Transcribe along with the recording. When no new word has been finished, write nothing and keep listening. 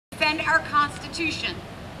defend our Constitution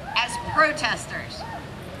as protesters.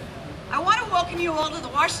 I want to welcome you all to the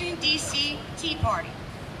Washington, D.C. Tea Party.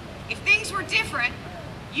 If things were different,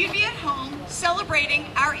 you'd be at home celebrating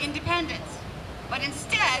our independence. But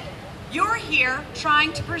instead, you're here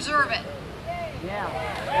trying to preserve it. You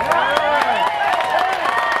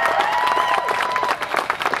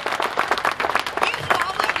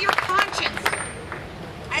followed your conscience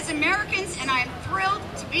as Americans, and I am thrilled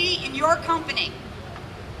to be in your company.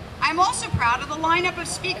 I'm also proud of the lineup of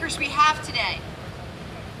speakers we have today.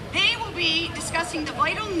 They will be discussing the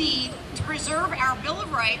vital need to preserve our Bill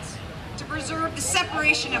of Rights, to preserve the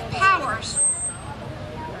separation of powers,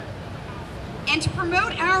 and to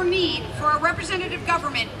promote our need for a representative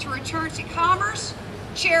government to return to commerce,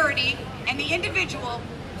 charity, and the individual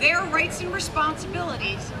their rights and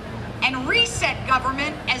responsibilities, and reset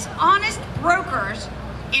government as honest brokers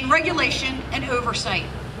in regulation and oversight.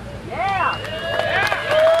 Yeah!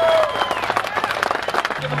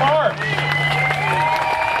 Give them hard.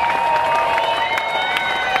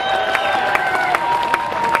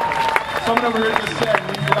 Someone over here just said,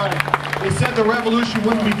 he's right. They said the revolution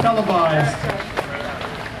wouldn't be televised.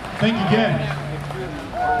 Think again.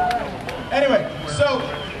 Anyway, so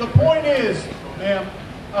the point is, ma'am,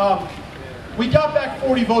 we got back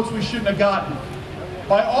 40 votes we shouldn't have gotten.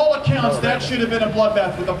 By all accounts, that should have been a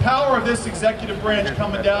bloodbath. With the power of this executive branch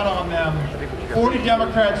coming down on them, 40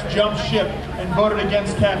 Democrats jumped ship and voted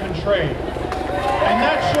against cap and trade. And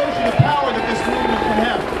that shows you the power that this movement can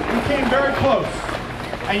have. We came very close.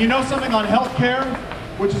 And you know something on health care,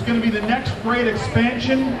 which is going to be the next great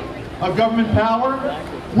expansion of government power?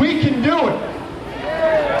 We can do it.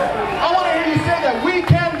 I want to hear you say that. We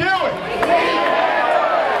can do it.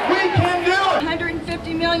 We can do it.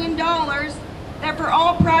 $150 million that for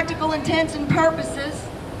all practical intents and purposes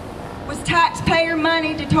was taxpayer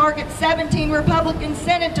money to target 17 Republican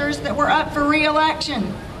senators that were up for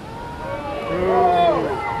re-election.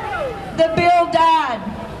 The bill died.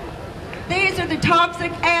 These are the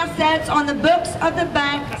toxic assets on the books of the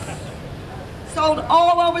banks, sold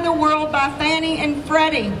all over the world by Fannie and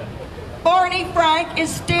Freddie. Barney Frank is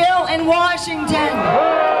still in Washington.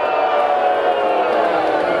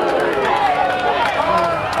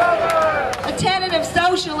 A tenet of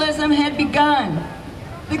socialism had begun.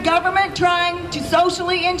 The government trying to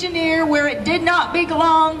socially engineer where it did not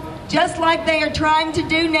belong, just like they are trying to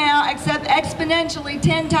do now, except exponentially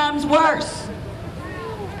 10 times worse.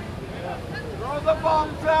 The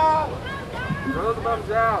bombs out! Throw the bombs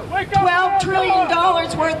out! $12 trillion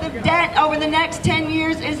worth of debt over the next 10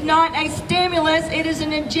 years is not a stimulus, it is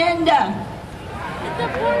an agenda.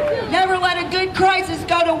 Never let a good crisis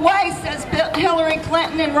go to waste, says Hillary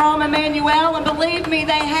Clinton and Rahm Emanuel, and believe me,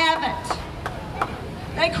 they haven't.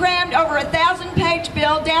 They crammed over a 1,000-page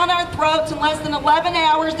bill down our throats in less than 11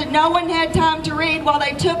 hours that no one had time to read while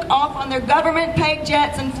they took off on their government-paid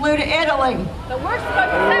jets and flew to Italy. The worst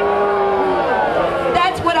about the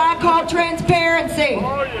That's what I call transparency.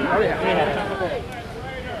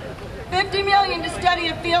 $50 million to study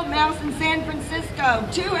a field mouse in San Francisco,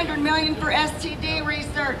 $200 million for STD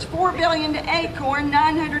research, $4 billion to Acorn,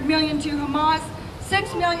 $900 million to Hamas,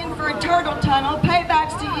 $6 million for a turtle tunnel,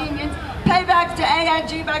 paybacks to unions, paybacks to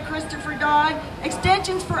AIG by Christopher Dodd,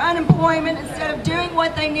 extensions for unemployment instead of doing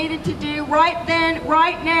what they needed to do right then,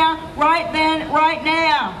 right now, right then, right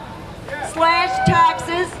now. Slash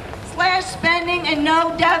taxes, slash spending, and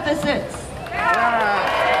no deficits.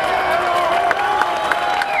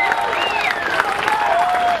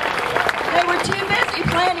 They were too busy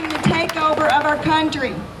planning the takeover of our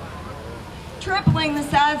country, tripling the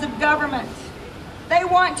size of government. They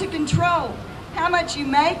want to control how much you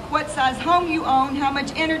make, what size home you own, how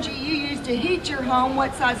much energy you use to heat your home,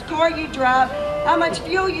 what size car you drive, how much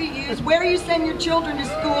fuel you use, where you send your children to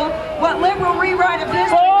school, what liberal rewrite of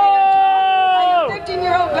history how your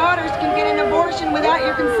 15-year-old daughters can get an abortion without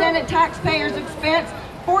your consent at taxpayers' expense,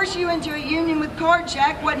 force you into a union with card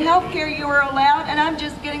check, what health care you are allowed, and I'm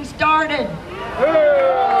just getting started.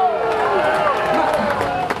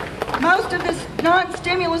 Most of this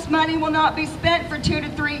non-stimulus money will not be spent for 2 to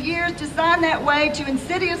 3 years, designed that way to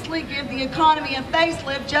insidiously give the economy a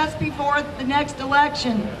facelift just before the next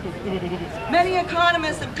election. Many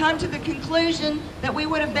economists have come to the conclusion that we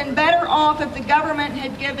would have been better off if the government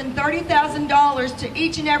had given $30,000 to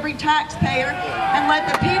each and every taxpayer and let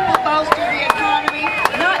the people bolster the economy,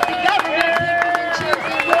 not the government picking and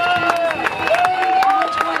choosing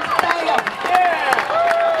which ones fail.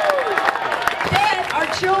 Then our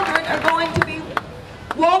children are going to be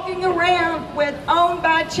walking around with "owned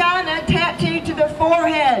by China" tattooed to their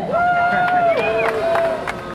forehead.